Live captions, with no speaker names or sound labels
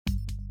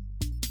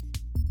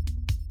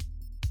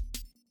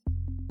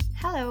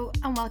Hello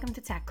and welcome to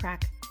Tech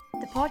Crack,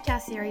 the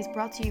podcast series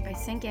brought to you by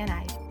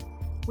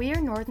SyncNI. We are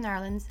Northern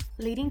Ireland's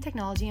leading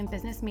technology and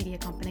business media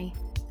company,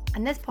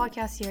 and this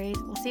podcast series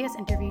will see us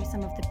interview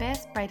some of the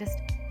best, brightest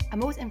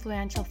and most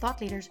influential thought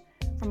leaders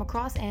from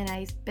across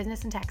NI's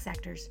business and tech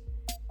sectors.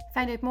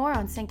 Find out more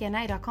on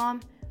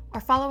syncni.com or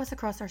follow us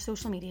across our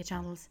social media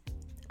channels.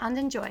 And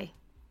enjoy.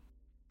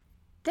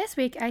 This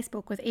week I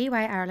spoke with EY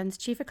Ireland's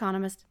Chief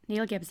Economist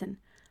Neil Gibson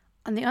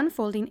on the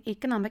unfolding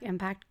economic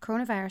impact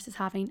coronavirus is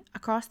having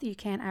across the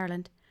UK and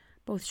Ireland,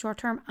 both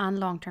short-term and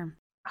long-term.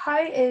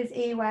 How is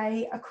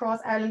EY across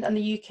Ireland and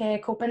the UK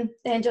coping?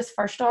 Then just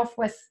first off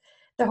with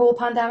the whole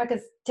pandemic,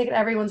 is taking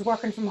everyone's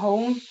working from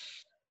home.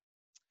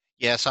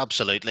 Yes,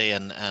 absolutely,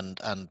 and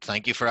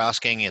thank you for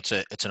asking. It's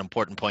an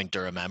important point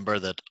to remember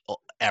that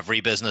every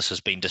business has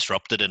been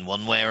disrupted in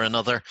one way or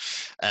another,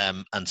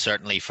 and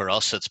certainly for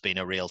us, it's been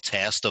a real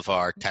test of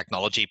our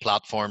technology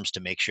platforms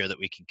to make sure that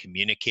we can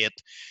communicate.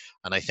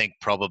 And I think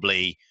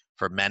probably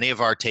for many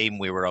of our team,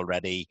 we were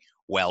already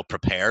well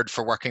prepared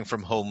for working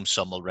from home.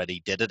 Some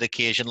already did it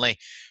occasionally,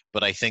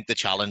 but I think the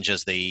challenge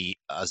as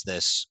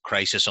this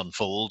crisis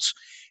unfolds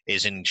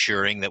is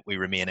ensuring that we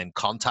remain in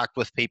contact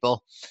with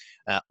people.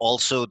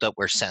 Also that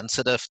we're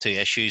sensitive to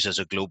issues as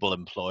a global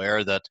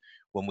employer, that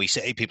when we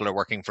say people are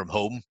working from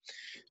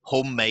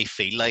home may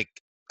feel like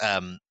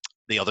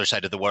the other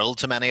side of the world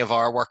to many of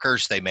our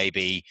workers. They may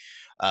be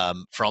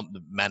from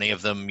many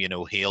of them,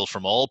 hail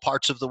from all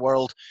parts of the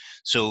world.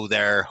 So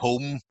their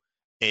home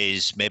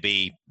is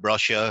maybe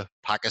Russia,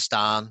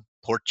 Pakistan,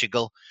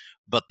 Portugal,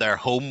 but their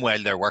home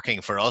while they're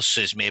working for us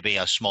is maybe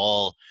a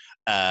small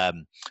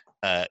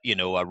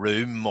a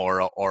room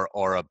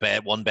or a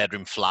bed, one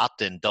bedroom flat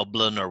in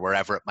Dublin or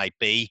wherever it might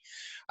be.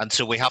 And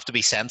so we have to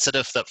be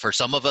sensitive that for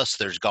some of us,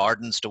 there's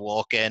gardens to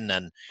walk in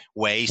and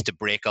ways to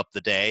break up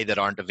the day that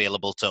aren't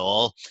available to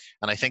all.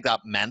 And I think that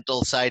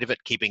mental side of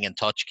it, keeping in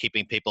touch,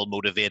 keeping people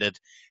motivated,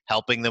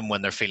 helping them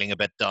when they're feeling a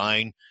bit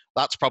down,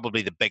 that's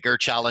probably the bigger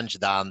challenge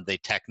than the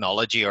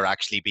technology or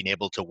actually being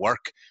able to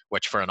work,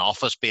 which for an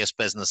office-based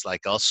business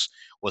like us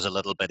was a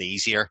little bit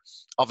easier.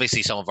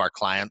 Obviously, some of our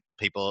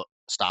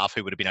staff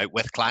who would have been out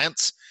with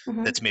clients,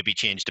 that's maybe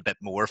changed a bit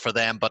more for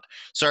them. But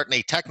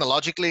certainly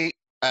technologically,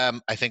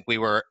 I think we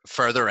were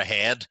further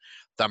ahead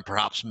than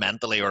perhaps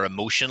mentally or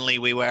emotionally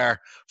we were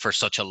for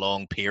such a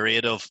long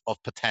period of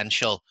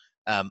potential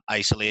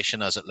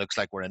isolation as it looks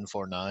like we're in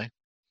for now.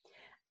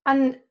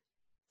 And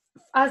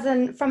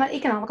from an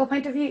economic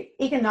point of view,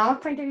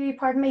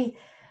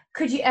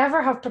 could you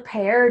ever have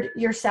prepared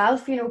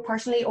yourself,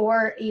 personally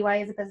or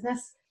EY as a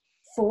business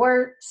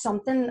for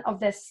something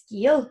of this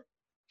scale?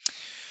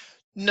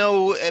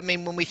 No, I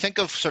mean, when we think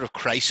of sort of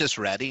crisis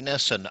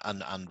readiness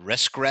and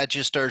risk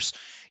registers,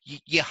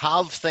 you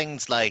have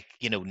things like,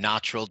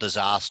 natural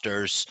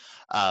disasters,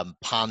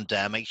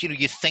 pandemics,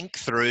 you think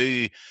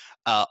through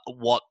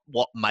what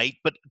might,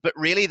 but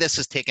really this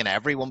has taken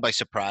everyone by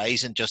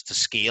surprise in just the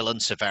scale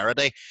and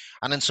severity,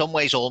 and in some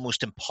ways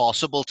almost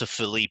impossible to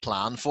fully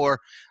plan for,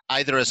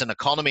 either as an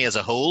economy as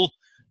a whole.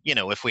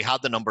 If we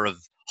had the number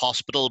of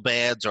hospital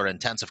beds or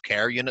intensive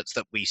care units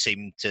that we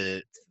seem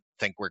to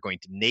think we're going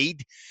to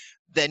need,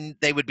 then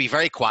they would be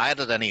very quiet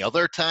at any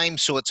other time.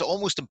 So it's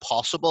almost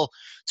impossible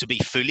to be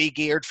fully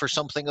geared for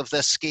something of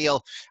this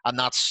scale. And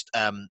that's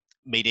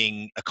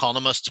meeting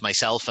economists,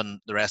 myself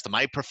and the rest of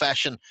my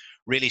profession,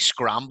 really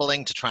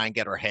scrambling to try and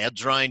get our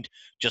heads around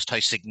just how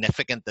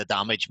significant the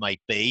damage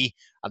might be.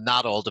 And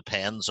that all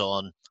depends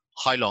on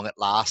how long it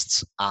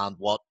lasts and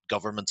what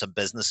governments and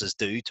businesses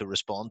do to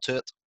respond to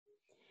it.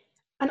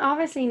 And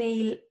obviously,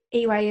 Neil,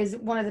 EY is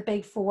one of the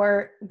big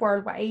four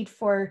worldwide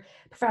for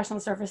professional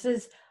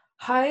services.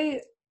 How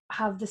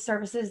have the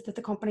services that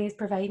the company is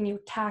providing,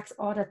 tax,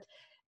 audit,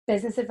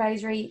 business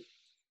advisory,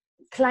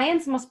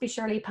 clients must be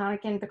surely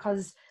panicking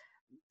because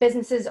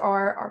businesses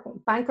are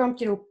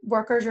bankrupt,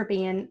 workers are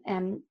being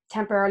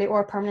temporarily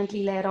or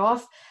permanently laid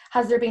off.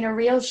 Has there been a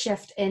real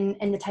shift in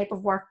the type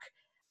of work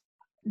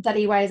that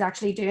EY is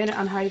actually doing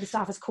and how the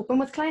staff is coping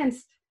with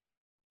clients?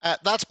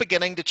 That's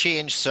beginning to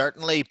change,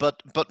 certainly,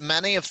 but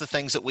many of the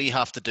things that we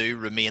have to do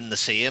remain the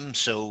same.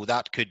 So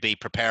that could be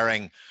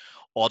preparing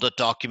audit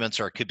documents,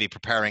 or it could be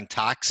preparing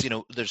tax.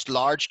 There's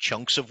large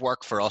chunks of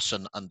work for us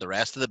and the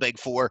rest of the big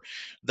four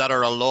that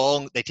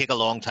they take a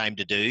long time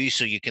to do.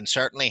 So you can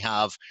certainly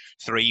have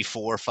 3,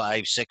 4,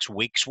 5, 6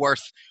 weeks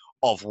worth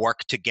of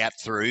work to get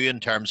through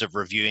in terms of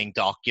reviewing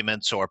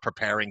documents or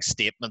preparing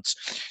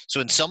statements. So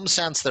in some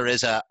sense, there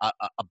is a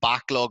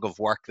backlog of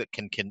work that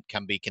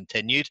can be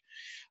continued.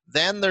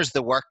 Then there's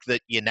the work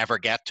that you never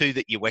get to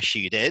that you wish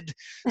you did.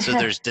 So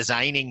there's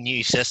designing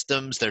new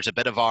systems, there's a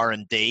bit of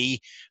R&D,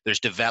 there's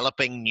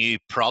developing new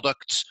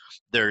products,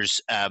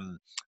 there's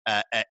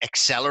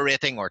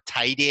accelerating or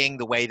tidying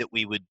the way that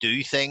we would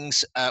do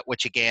things,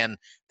 which again,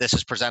 this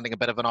is presenting a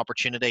bit of an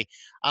opportunity.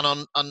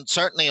 And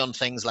certainly on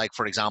things like,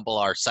 for example,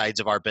 our sides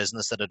of our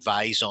business that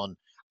advise on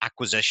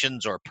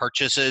acquisitions or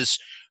purchases,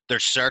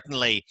 there's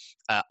certainly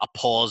a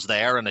pause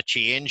there and a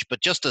change.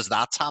 But just as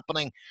that's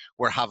happening,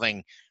 we're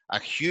having a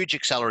huge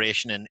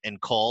acceleration in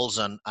calls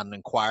and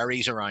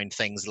inquiries around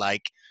things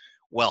like,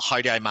 well,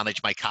 how do I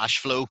manage my cash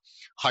flow?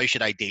 How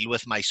should I deal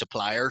with my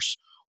suppliers?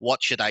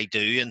 What should I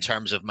do in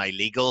terms of my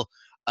legal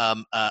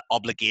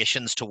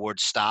obligations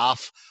towards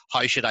staff?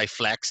 How should I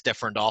flex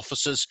different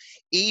offices?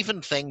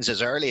 Even things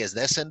as early as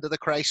this into the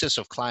crisis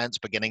of clients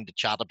beginning to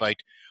chat about,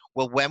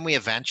 well, when we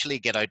eventually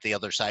get out the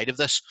other side of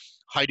this,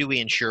 how do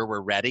we ensure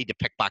we're ready to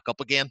pick back up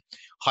again?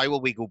 How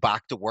will we go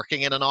back to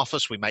working in an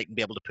office? We mightn't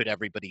be able to put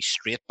everybody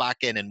straight back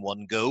in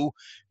one go,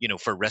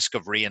 for risk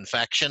of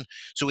reinfection.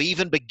 So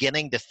even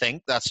beginning to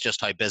think that's just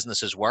how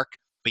businesses work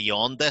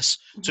beyond this.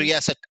 Mm-hmm. So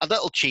yes, a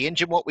little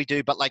change in what we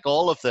do, but like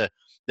all of the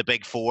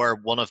big four,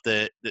 one of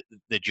the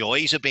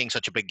joys of being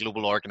such a big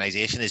global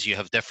organization is you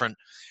have different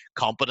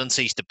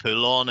competencies to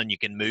pull on, and you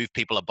can move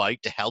people about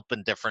to help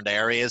in different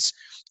areas.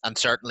 And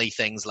certainly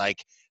things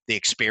like the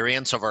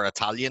experience of our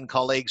Italian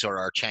colleagues or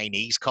our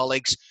Chinese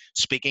colleagues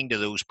speaking to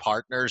those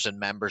partners and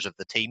members of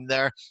the team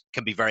there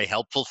can be very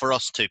helpful for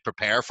us to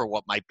prepare for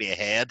what might be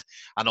ahead,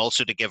 and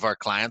also to give our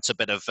clients a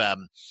bit of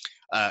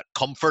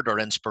comfort or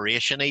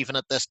inspiration even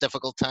at this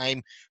difficult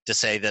time, to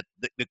say that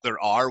there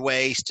are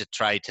ways to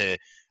try to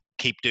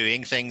keep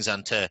doing things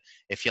and to,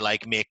 if you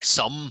like, make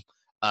some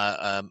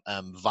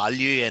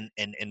value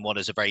in what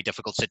is a very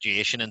difficult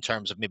situation in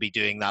terms of maybe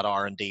doing that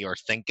R&D or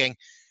thinking.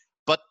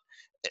 But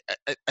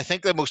I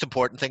think the most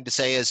important thing to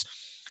say is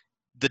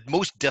the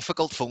most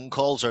difficult phone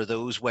calls are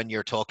those when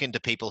you're talking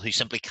to people who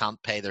simply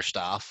can't pay their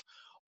staff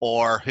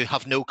or who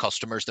have no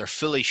customers. They're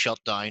fully shut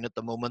down at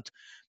the moment,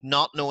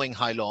 not knowing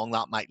how long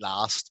that might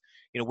last.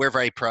 We're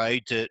very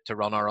proud to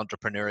run our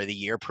Entrepreneur of the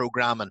Year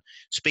program, and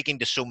speaking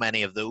to so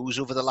many of those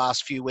over the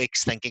last few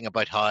weeks, thinking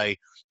about how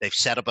they've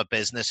set up a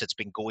business. It's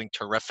been going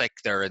terrific.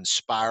 They're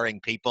inspiring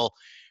people.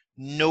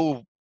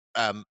 No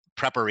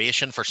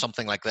preparation for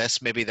something like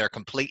this. Maybe they're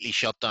completely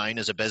shut down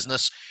as a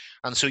business.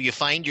 And so you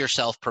find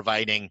yourself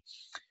providing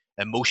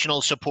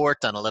emotional support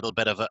and a little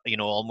bit of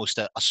almost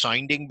a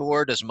sounding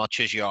board, as much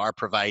as you are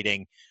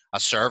providing a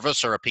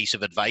service or a piece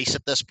of advice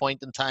at this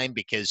point in time,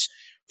 because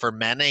for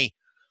many,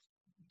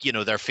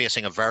 they're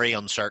facing a very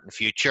uncertain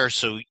future.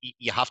 So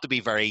you have to be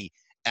very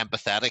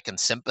empathetic and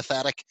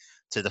sympathetic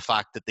to the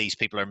fact that these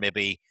people are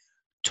maybe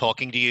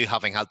talking to you,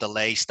 having had to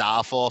lay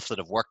staff off that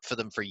have worked for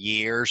them for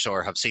years,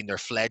 or have seen their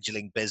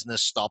fledgling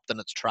business stopped in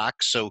its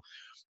tracks. So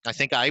I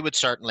think I would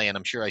certainly, and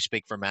I'm sure I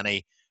speak for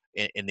many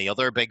in the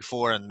other big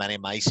four and many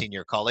of my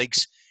senior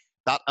colleagues,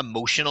 that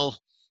emotional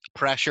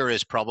pressure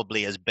is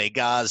probably as big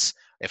as,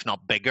 if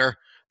not bigger,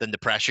 than the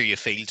pressure you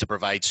feel to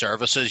provide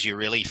services. You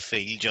really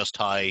feel just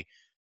how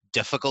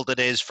difficult it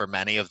is for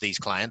many of these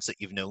clients that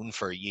you've known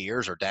for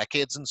years or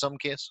decades in some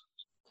case.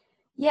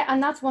 Yeah,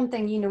 and that's one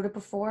thing you noted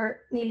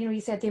before, Neil.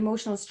 You said the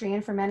emotional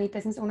strain for many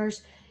business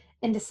owners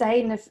in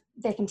deciding if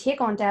they can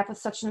take on debt with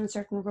such an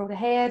uncertain road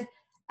ahead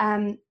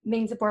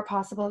means that where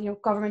possible,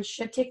 governments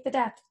should take the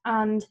debt.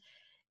 And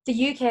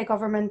the UK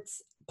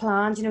government's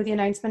planned, the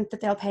announcement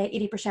that they'll pay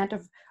 80%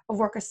 of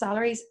workers'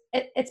 salaries.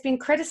 It's been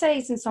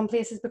criticised in some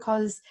places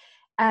because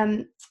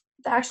the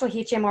actual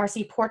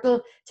HMRC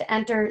portal to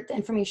enter the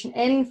information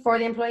in for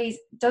the employees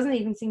doesn't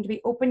even seem to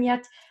be open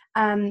yet.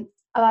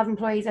 A lot of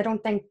employees, I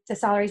don't think the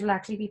salaries will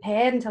actually be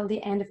paid until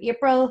the end of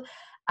April.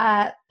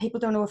 People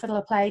don't know if it'll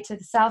apply to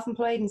the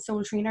self-employed and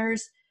sole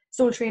traders,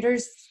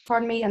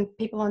 and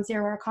people on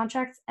 0-hour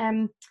contracts.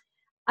 And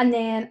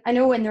then I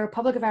know in the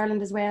Republic of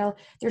Ireland as well,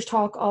 there's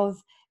talk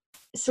of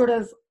sort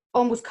of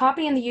almost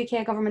copying the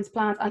UK government's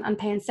plans and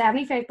paying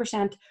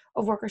 75%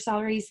 of worker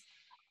salaries.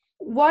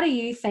 What do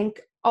you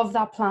think of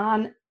that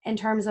plan in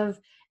terms of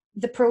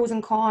the pros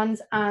and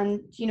cons?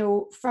 And,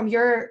 from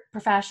your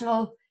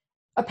professional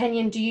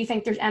opinion, do you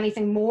think there's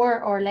anything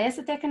more or less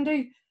that they can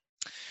do?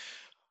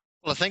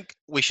 Well, I think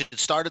we should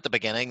start at the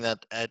beginning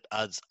that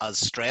as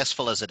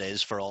stressful as it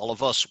is for all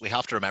of us, we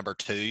have to remember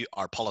too,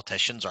 our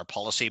politicians, our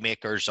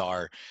policymakers,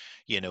 our,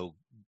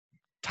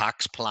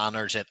 tax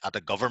planners at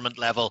a government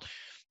level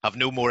have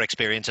no more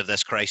experience of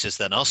this crisis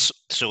than us.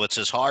 So it's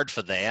as hard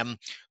for them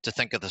to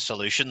think of the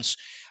solutions.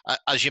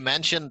 As you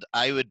mentioned,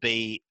 I would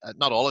be,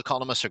 not all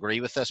economists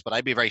agree with this, but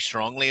I'd be very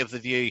strongly of the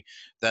view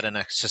that in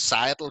a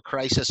societal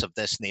crisis of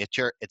this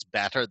nature, it's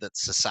better that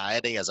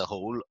society as a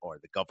whole, or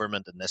the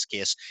government in this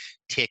case,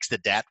 takes the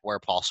debt where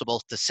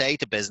possible. To say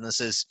to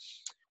businesses,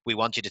 we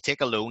want you to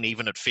take a loan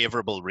even at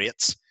favourable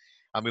rates,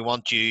 and we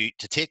want you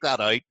to take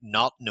that out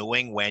not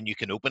knowing when you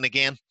can open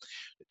again.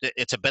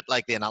 It's a bit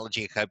like the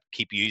analogy I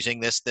keep using.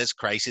 This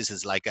crisis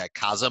is like a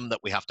chasm that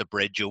we have to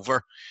bridge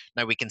over.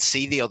 Now we can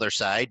see the other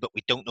side, but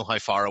we don't know how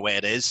far away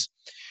it is.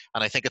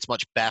 And I think it's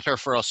much better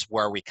for us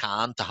where we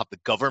can to have the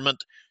government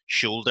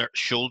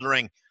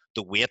shouldering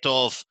the weight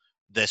of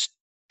this,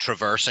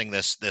 traversing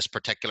this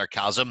particular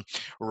chasm,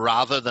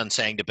 rather than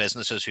saying to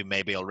businesses who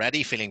may be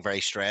already feeling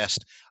very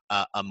stressed,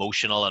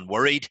 emotional and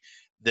worried,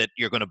 that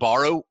you're going to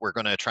borrow, we're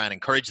going to try and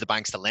encourage the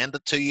banks to lend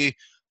it to you,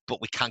 but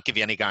we can't give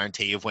you any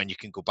guarantee of when you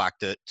can go back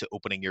to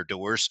opening your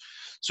doors.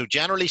 So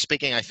generally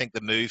speaking, I think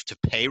the move to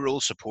payroll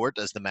support,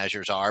 as the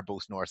measures are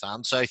both north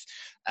and south,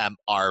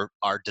 are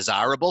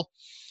desirable.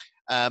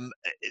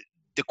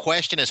 The the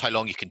question is how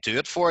long you can do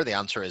it for. The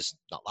answer is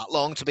not that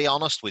long, to be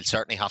honest. We'll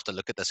certainly have to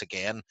look at this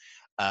again.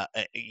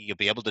 You'll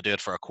be able to do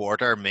it for a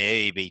quarter,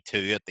 maybe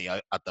two at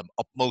the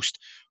utmost,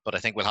 but I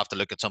think we'll have to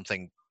look at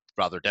something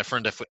rather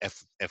different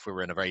if we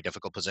were in a very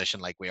difficult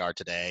position like we are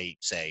today,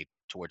 say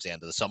towards the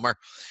end of the summer.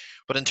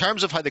 But in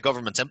terms of how the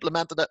government's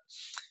implemented it,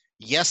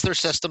 yes, their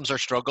systems are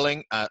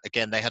struggling.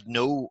 Again, they had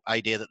no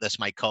idea that this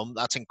might come.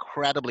 That's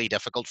incredibly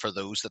difficult for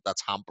those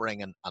that's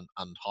hampering and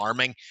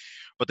harming.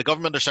 But the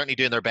government are certainly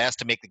doing their best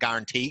to make the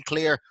guarantee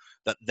clear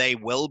that they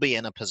will be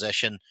in a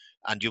position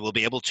and you will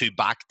be able to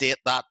backdate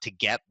that to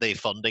get the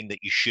funding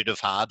that you should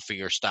have had for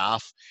your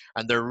staff.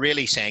 And they're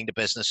really saying to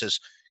businesses,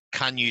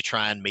 can you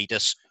try and meet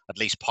us at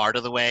least part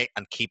of the way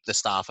and keep the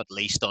staff at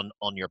least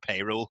on your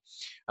payroll?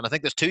 And I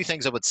think there's two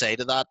things I would say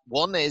to that.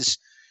 One is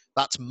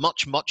that's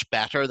much, much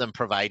better than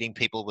providing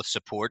people with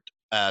support,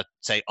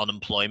 say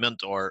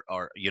unemployment or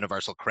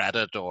universal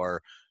credit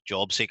or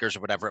job seekers or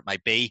whatever it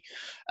might be.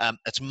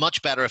 It's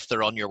much better if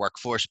they're on your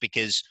workforce,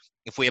 because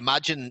if we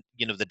imagine,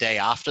 the day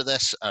after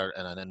this,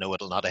 and I know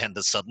it'll not end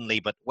as suddenly,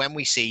 but when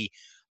we see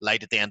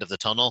light at the end of the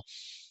tunnel,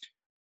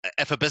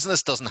 if a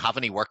business doesn't have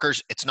any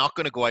workers, it's not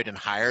going to go out and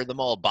hire them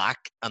all back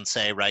and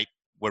say, right,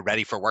 we're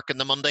ready for work on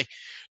the Monday.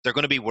 They're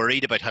going to be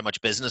worried about how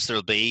much business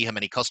there'll be, how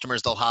many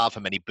customers they'll have, how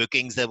many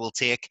bookings they will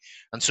take.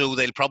 And so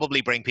they'll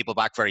probably bring people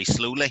back very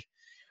slowly.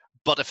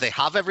 But if they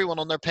have everyone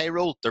on their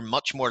payroll, they're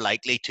much more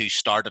likely to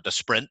start at a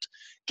sprint,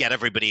 get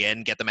everybody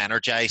in, get them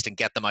energized, and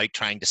get them out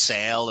trying to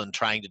sell and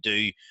trying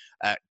to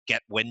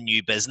win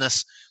new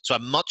business. So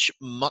I'm much,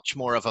 much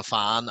more of a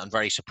fan and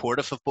very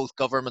supportive of both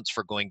governments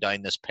for going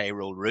down this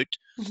payroll route.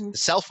 Mm-hmm. The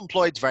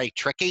self-employed is very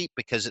tricky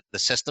because the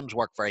systems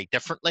work very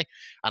differently.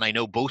 And I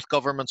know both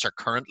governments are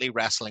currently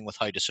wrestling with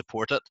how to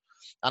support it.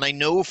 And I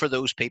know for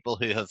those people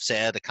who have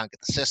said, I can't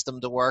get the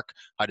system to work,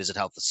 how does it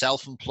help the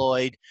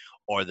self-employed?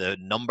 Or the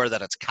number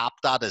that it's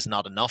capped at is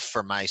not enough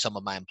for some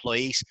of my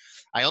employees.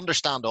 I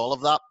understand all of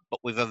that, but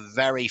we've a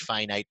very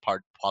finite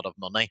pot of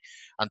money.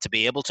 And to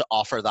be able to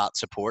offer that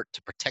support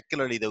to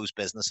particularly those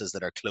businesses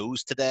that are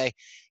closed today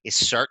is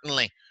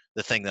certainly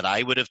the thing that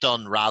I would have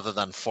done, rather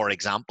than, for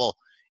example,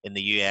 in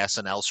the US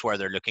and elsewhere,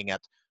 they're looking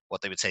at what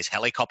they would say is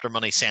helicopter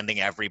money, sending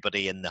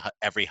everybody in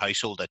every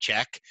household a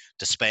check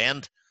to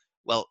spend.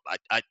 Well,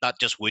 that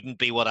just wouldn't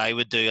be what I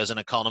would do as an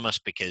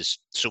economist, because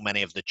so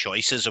many of the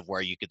choices of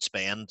where you could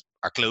spend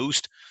are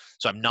closed.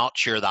 So I'm not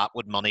sure that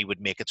money would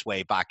make its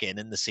way back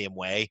in the same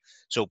way.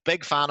 So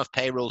big fan of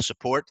payroll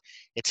support.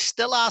 It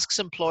still asks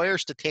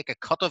employers to take a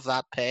cut of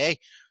that pay.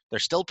 They're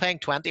still paying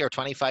 20 or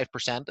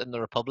 25% in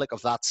the Republic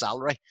of that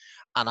salary.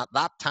 And at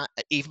that time,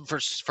 even for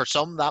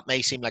some, that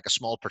may seem like a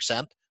small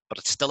percent, but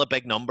it's still a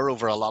big number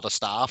over a lot of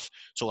staff.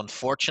 So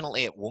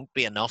unfortunately, it won't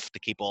be enough to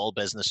keep all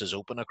businesses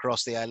open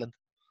across the island.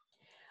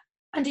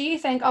 And do you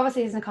think,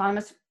 obviously as an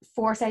economist,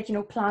 foresight,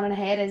 planning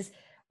ahead is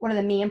one of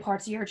the main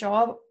parts of your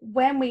job?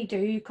 When we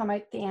do come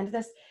out the end of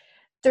this,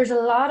 there's a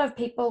lot of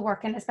people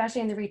working,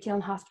 especially in the retail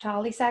and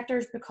hospitality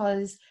sectors,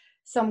 because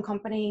some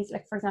companies,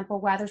 like for example,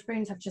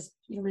 Wetherspoons, have just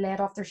laid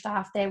off their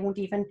staff. They won't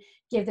even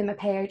give them a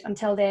payout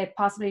until they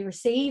possibly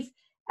receive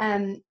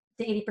the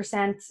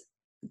 80%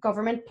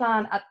 government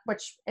plan,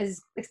 which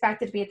is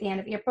expected to be at the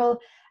end of April.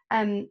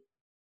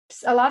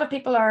 A lot of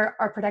people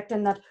are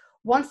predicting that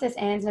once this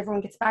ends and everyone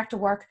gets back to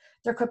work,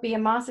 there could be a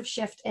massive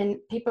shift in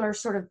people are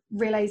sort of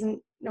realizing,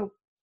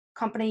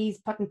 companies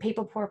putting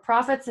people before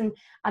profits, and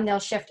they'll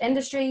shift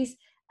industries.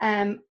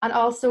 And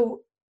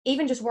also,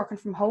 even just working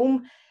from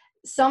home,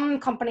 some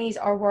companies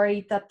are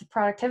worried that the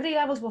productivity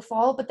levels will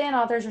fall, but then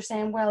others are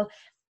saying, well,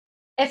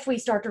 if we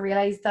start to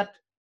realize that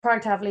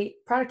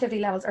productivity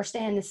levels are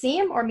staying the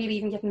same or maybe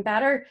even getting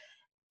better,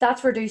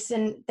 that's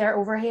reducing their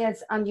overheads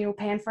and,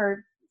 paying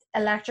for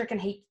electric and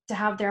heat to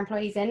have their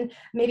employees in.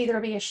 Maybe there'll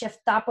be a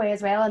shift that way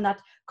as well, and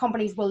that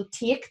companies will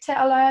take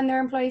to allowing their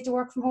employees to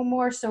work from home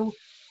more. So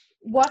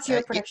what's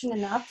your prediction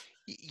in that?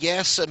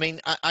 Yes, I mean,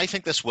 I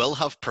think this will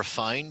have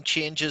profound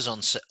changes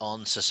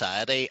on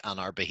society and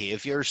our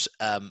behaviours.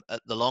 The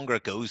longer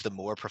it goes, the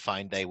more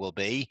profound they will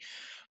be.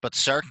 But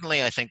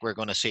certainly, I think we're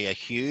going to see a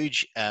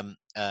huge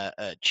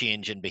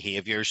change in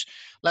behaviours.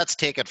 Let's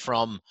take it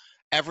from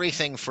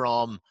everything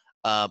from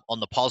on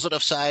the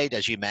positive side,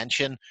 as you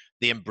mentioned,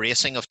 the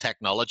embracing of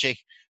technology,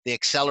 the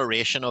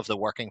acceleration of the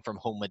working from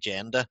home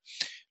agenda.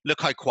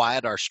 Look how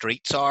quiet our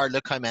streets are.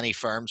 Look how many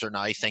firms are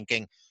now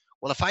thinking,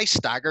 well, if I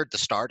staggered the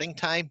starting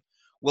time,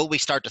 will we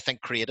start to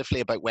think creatively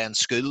about when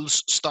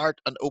schools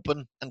start and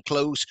open and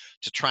close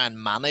to try and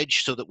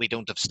manage so that we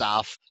don't have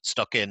staff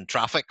stuck in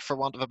traffic, for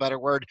want of a better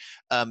word,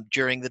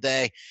 during the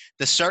day?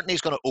 This certainly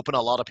is going to open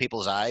a lot of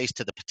people's eyes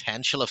to the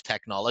potential of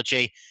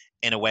technology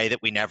in a way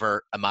that we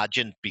never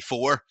imagined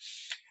before.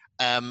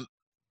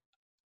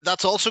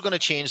 That's also going to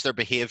change their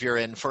behavior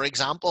in, for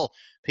example,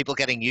 people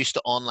getting used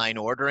to online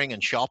ordering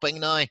and shopping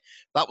now.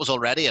 That was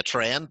already a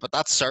trend, but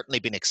that's certainly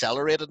been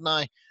accelerated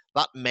now.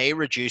 That may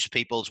reduce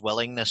people's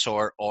willingness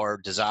or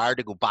desire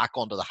to go back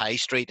onto the high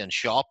street and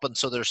shop. And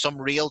so there's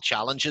some real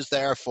challenges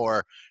there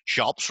for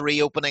shops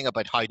reopening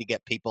about how to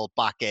get people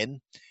back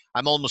in.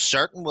 I'm almost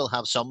certain we'll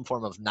have some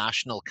form of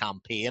national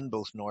campaign,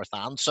 both north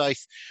and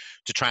south,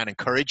 to try and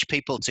encourage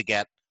people to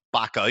get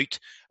back out,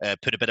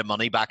 put a bit of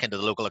money back into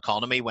the local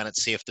economy when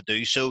it's safe to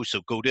do so.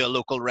 So go to a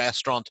local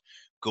restaurant,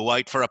 go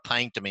out for a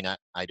pint. I mean,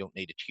 I don't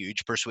need a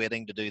huge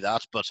persuading to do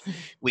that, but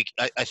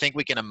I think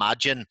we can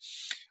imagine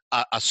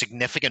a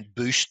significant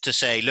boost to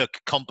say, look,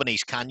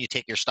 companies, can you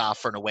take your staff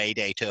for an away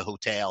day to a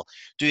hotel?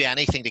 Do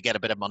anything to get a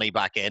bit of money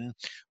back in.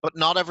 But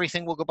not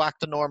everything will go back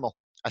to normal.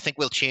 I think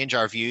we'll change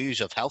our views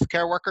of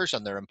healthcare workers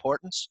and their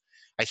importance.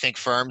 I think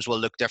firms will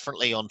look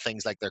differently on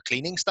things like their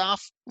cleaning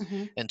staff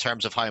in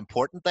terms of how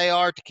important they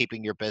are to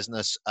keeping your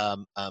business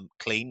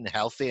clean,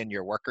 healthy, and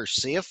your workers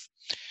safe.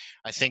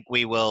 I think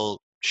we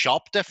will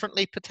shop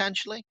differently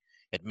potentially.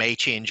 It may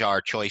change our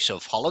choice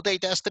of holiday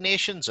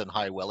destinations and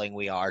how willing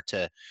we are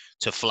to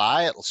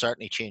fly. It'll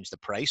certainly change the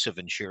price of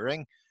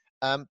insuring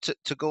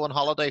to go on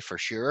holiday for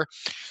sure.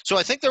 So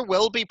I think there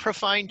will be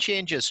profound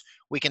changes.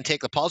 We can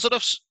take the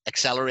positives,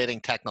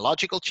 accelerating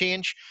technological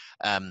change,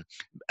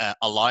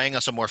 allowing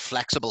us a more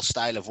flexible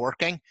style of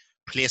working,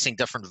 placing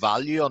different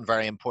value on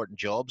very important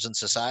jobs in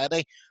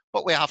society.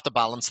 But we have to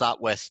balance that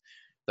with,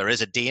 there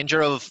is a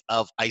danger of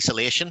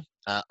isolation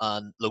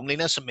and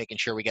loneliness, and making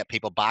sure we get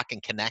people back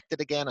and connected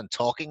again and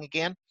talking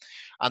again.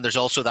 And there's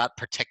also that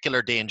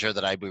particular danger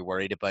that I'd be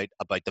worried about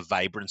the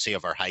vibrancy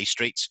of our high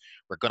streets.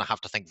 We're going to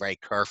have to think very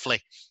carefully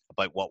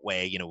about what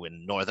way,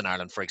 in Northern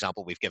Ireland, for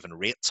example, we've given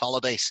rates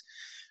holidays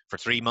for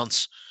 3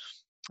 months.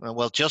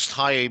 Well, just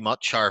how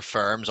much are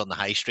firms on the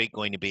high street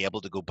going to be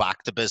able to go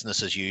back to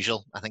business as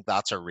usual? I think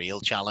that's a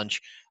real challenge.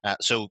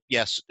 So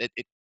yes, it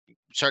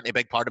certainly a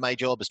big part of my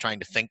job is trying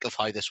to think of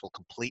how this will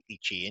completely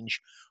change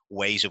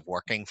ways of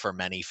working for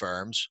many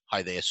firms,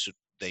 how they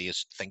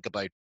think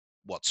about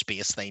what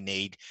space they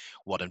need,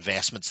 what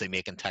investments they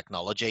make in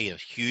technology. A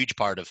huge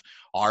part of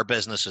our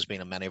business has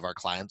been, and many of our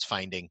clients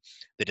finding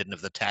they didn't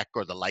have the tech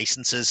or the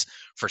licenses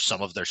for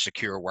some of their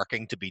secure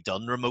working to be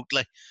done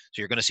remotely.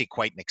 So you're going to see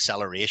quite an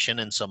acceleration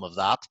in some of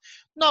that.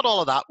 Not all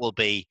of that will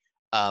be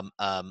a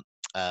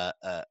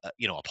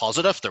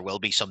positive. There will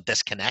be some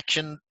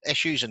disconnection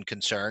issues and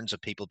concerns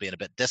of people being a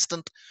bit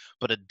distant,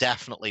 but it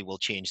definitely will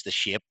change the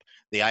shape.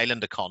 The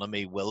island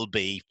economy will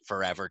be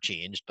forever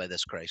changed by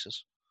this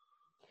crisis.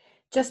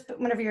 Just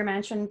whenever you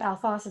mentioned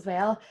Belfast as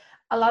well,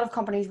 a lot of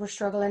companies were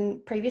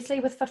struggling previously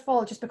with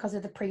footfall just because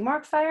of the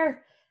Primark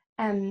fire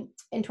in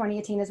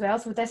 2018 as well.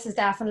 So this has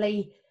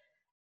definitely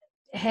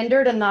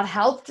hindered and not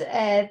helped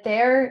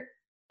their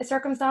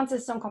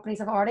circumstances. Some companies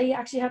have already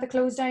actually had to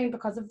close down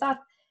because of that.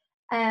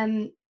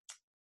 In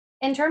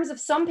terms of,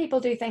 some people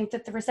do think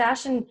that the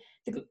recession,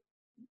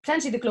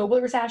 potentially the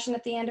global recession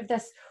at the end of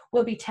this,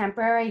 will be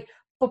temporary,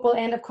 but will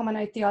end up coming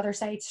out the other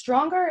side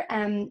stronger.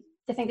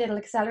 They think it'll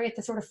accelerate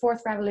the sort of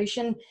fourth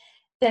revolution,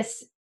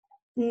 this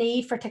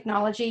need for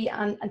technology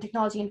and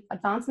technology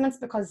advancements,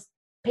 because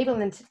people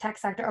in the tech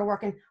sector are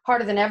working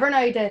harder than ever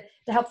now to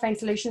help find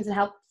solutions and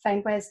help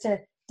find ways to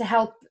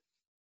help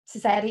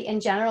society in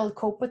general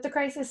cope with the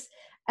crisis.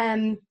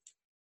 Do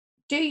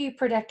you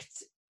predict,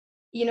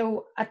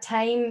 a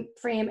time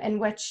frame in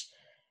which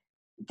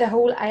the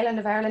whole island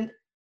of Ireland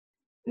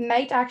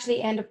might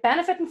actually end up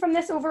benefiting from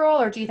this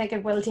overall, or do you think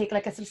it will take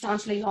like a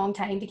substantially long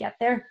time to get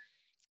there?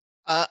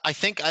 I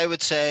think I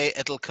would say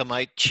it'll come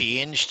out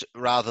changed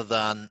rather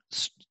than,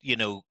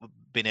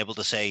 being able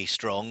to say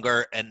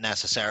stronger and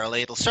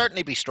necessarily. It'll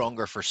certainly be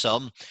stronger for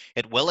some.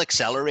 It will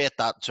accelerate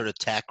that sort of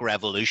tech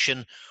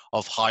revolution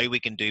of how we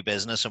can do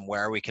business and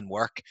where we can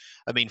work.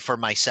 I mean, for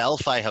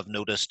myself, I have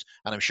noticed,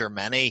 and I'm sure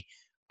many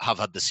have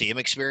had the same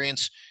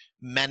experience,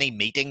 many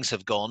meetings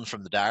have gone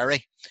from the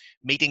diary.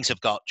 Meetings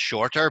have got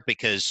shorter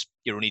because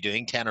you're only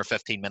doing 10 or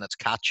 15 minutes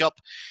catch up.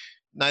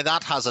 Now,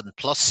 that has a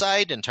plus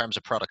side in terms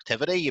of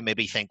productivity. You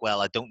maybe think, well,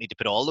 I don't need to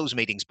put all those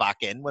meetings back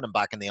in when I'm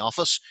back in the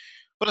office.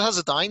 But it has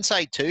a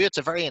downside too. It's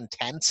a very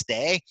intense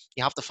day.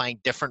 You have to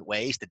find different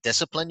ways to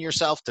discipline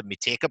yourself, to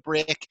take a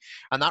break.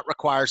 And that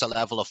requires a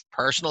level of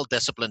personal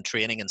discipline,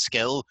 training, and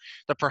skill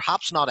that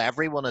perhaps not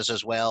everyone is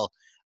as well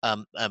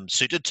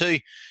suited to.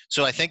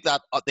 So I think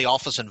that the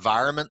office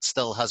environment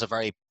still has a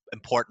very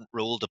important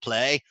role to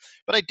play.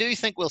 But I do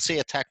think we'll see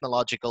a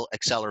technological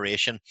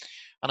acceleration.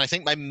 And I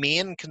think my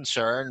main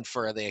concern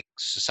for the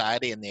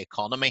society and the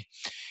economy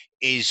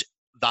is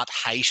that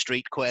high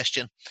street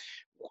question.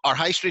 Our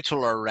high streets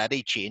are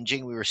already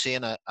changing. We were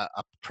seeing a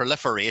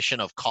proliferation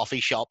of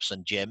coffee shops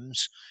and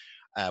gyms,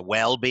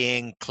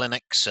 well-being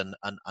clinics and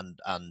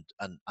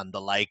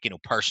the like,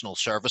 personal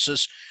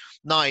services.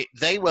 Now,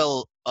 they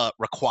will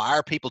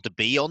require people to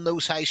be on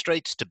those high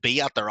streets, to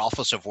be at their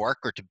office of work,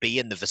 or to be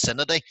in the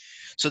vicinity.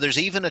 So there's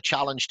even a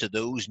challenge to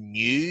those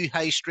new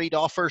high street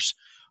offers.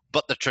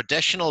 But the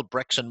traditional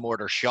bricks and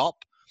mortar shop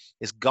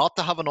has got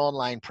to have an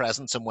online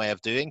presence and way of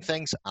doing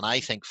things. And I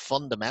think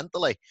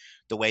fundamentally,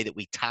 the way that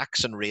we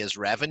tax and raise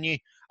revenue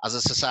as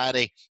a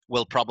society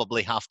will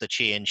probably have to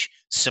change,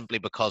 simply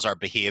because our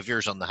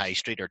behaviours on the high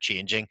street are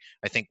changing.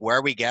 I think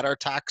where we get our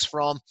tax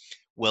from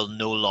will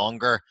no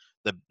longer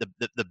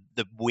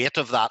the weight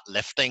of that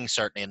lifting,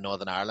 certainly in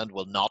Northern Ireland,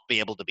 will not be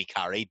able to be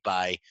carried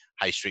by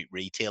high street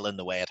retail in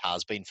the way it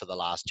has been for the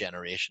last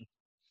generation.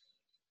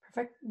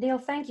 Perfect. Neil,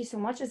 thank you so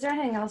much. Is there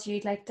anything else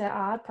you'd like to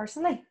add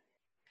personally?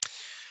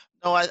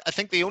 No, I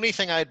think the only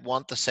thing I'd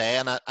want to say,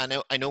 and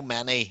I know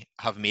many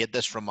have made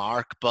this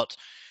remark, but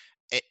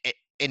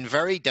in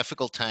very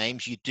difficult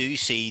times, you do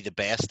see the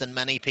best in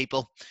many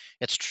people.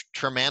 It's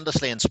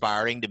tremendously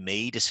inspiring to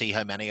me to see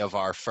how many of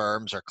our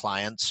firms or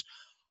clients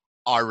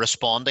are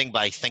responding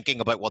by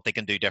thinking about what they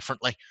can do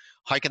differently.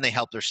 How can they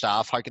help their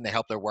staff? How can they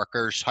help their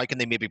workers? How can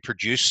they maybe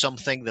produce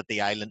something that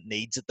the island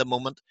needs at the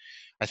moment?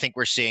 I think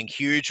we're seeing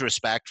huge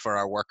respect for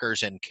our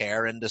workers in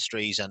care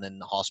industries and in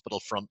the hospital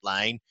front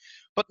line,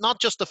 but not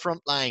just the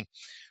front line.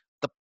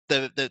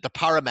 The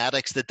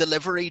paramedics, the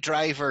delivery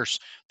drivers,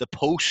 the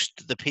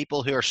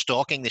people who are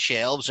stocking the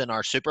shelves in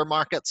our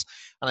supermarkets.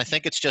 And I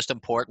think it's just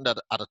important at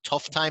a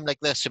tough time like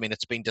this. I mean,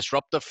 it's been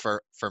disruptive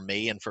for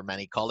me and for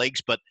many colleagues,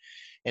 but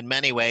in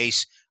many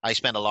ways, I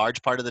spend a large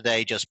part of the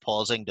day just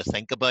pausing to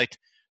think about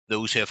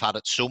those who have had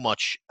it so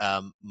much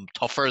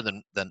tougher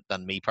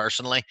than me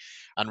personally,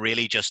 and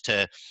really just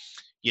to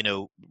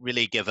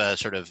really give a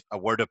sort of a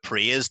word of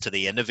praise to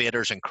the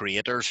innovators and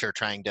creators who are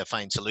trying to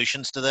find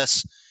solutions to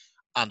this,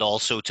 and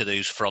also to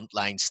those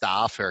frontline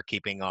staff who are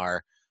keeping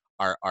our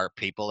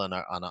people and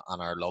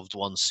our loved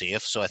ones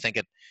safe. So I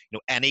think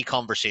any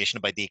conversation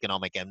about the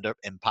economic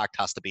impact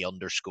has to be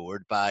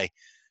underscored by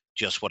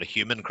just what a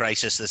human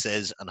crisis this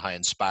is and how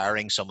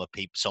inspiring some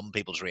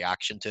people's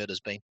reaction to it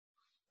has been.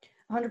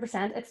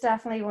 100%. It's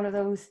definitely one of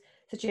those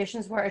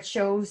situations where it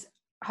shows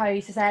how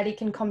society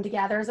can come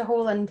together as a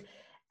whole, and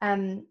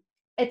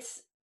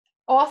it's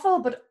awful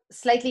but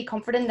slightly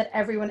comforting that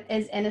everyone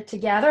is in it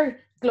together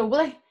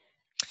globally.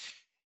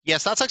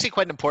 Yes, that's actually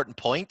quite an important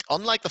point.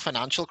 Unlike the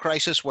financial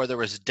crisis, where there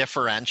was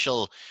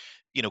differential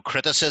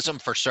criticism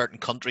for certain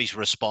countries'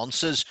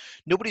 responses,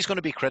 nobody's going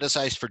to be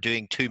criticized for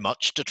doing too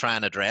much to try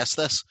and address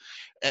this.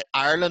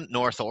 Ireland,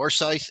 north or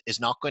south, is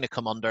not going to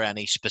come under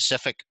any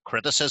specific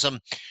criticism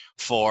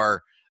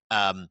for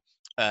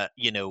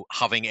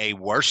having a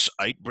worse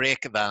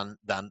outbreak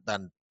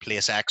than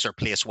place X or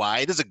place Y.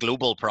 It is a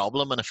global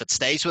problem, and if it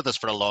stays with us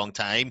for a long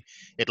time,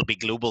 it'll be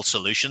global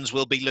solutions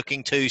we'll be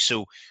looking to.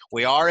 So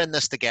we are in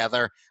this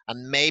together,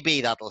 and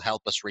maybe that'll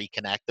help us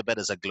reconnect a bit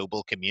as a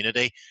global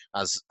community.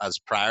 As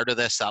prior to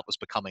this, that was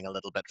becoming a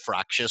little bit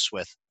fractious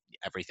with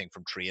everything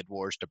from trade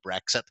wars to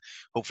Brexit.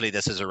 Hopefully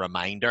this is a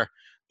reminder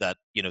that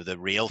the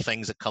real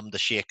things that come to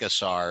shake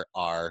us are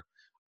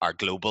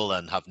global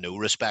and have no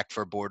respect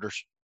for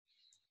borders.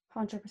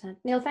 100%.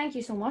 Neil, thank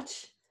you so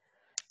much.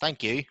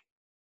 Thank you.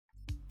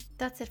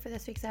 That's it for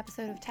this week's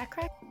episode of Tech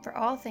Crack. For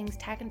all things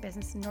tech and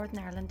business in Northern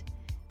Ireland,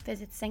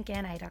 visit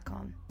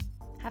syncni.com.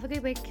 Have a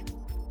good week.